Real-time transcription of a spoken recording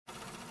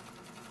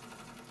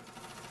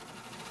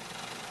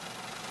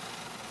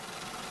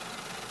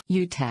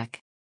uTech.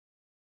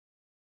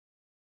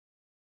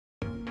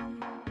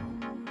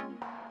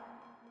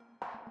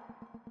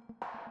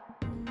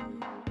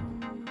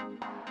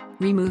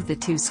 Remove the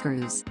 2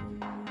 screws.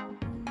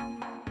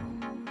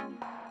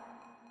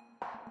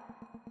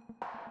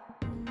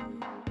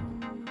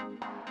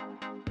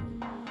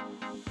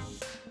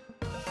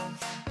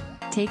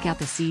 Take out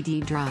the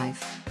CD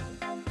drive.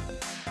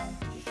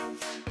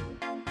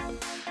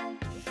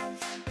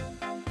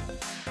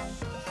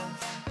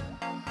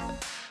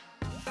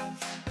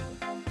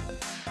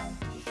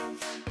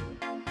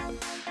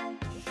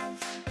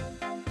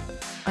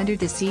 Under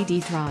the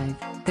CD drive,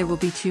 there will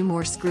be 2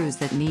 more screws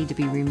that need to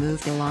be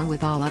removed along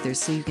with all others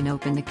so you can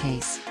open the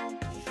case.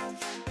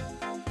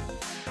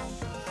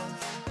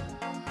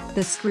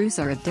 The screws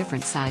are of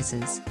different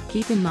sizes,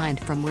 keep in mind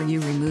from where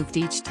you removed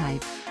each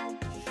type.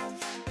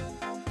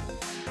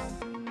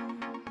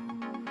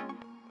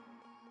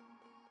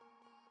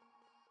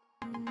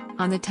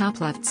 On the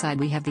top left side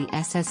we have the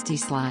SSD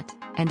slot,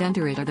 and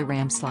under it are the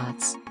RAM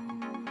slots.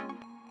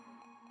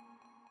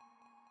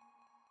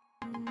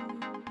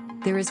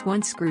 There is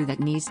 1 screw that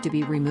needs to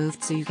be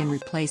removed so you can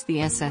replace the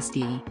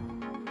SSD.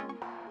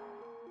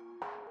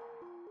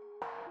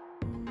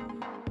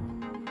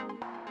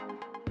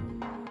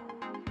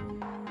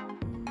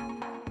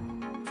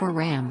 For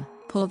RAM,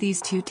 pull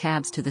these 2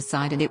 tabs to the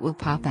side and it will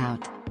pop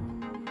out.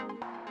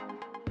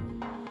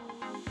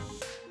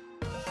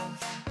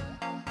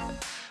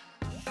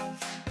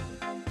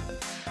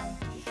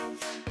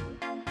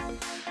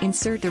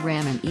 Insert the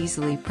RAM and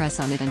easily press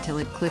on it until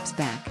it clips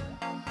back.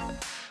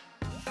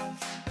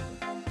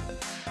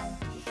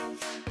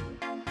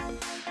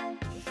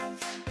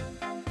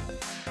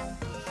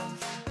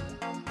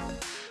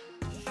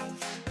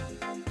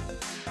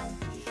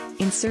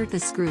 Insert the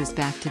screws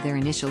back to their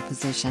initial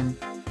position.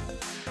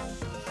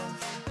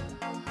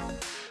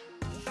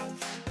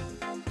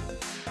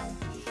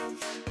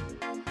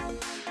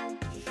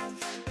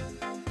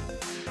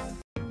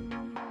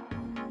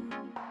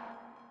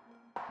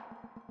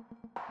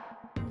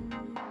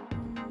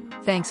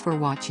 Thanks for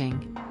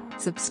watching.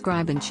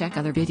 Subscribe and check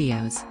other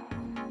videos.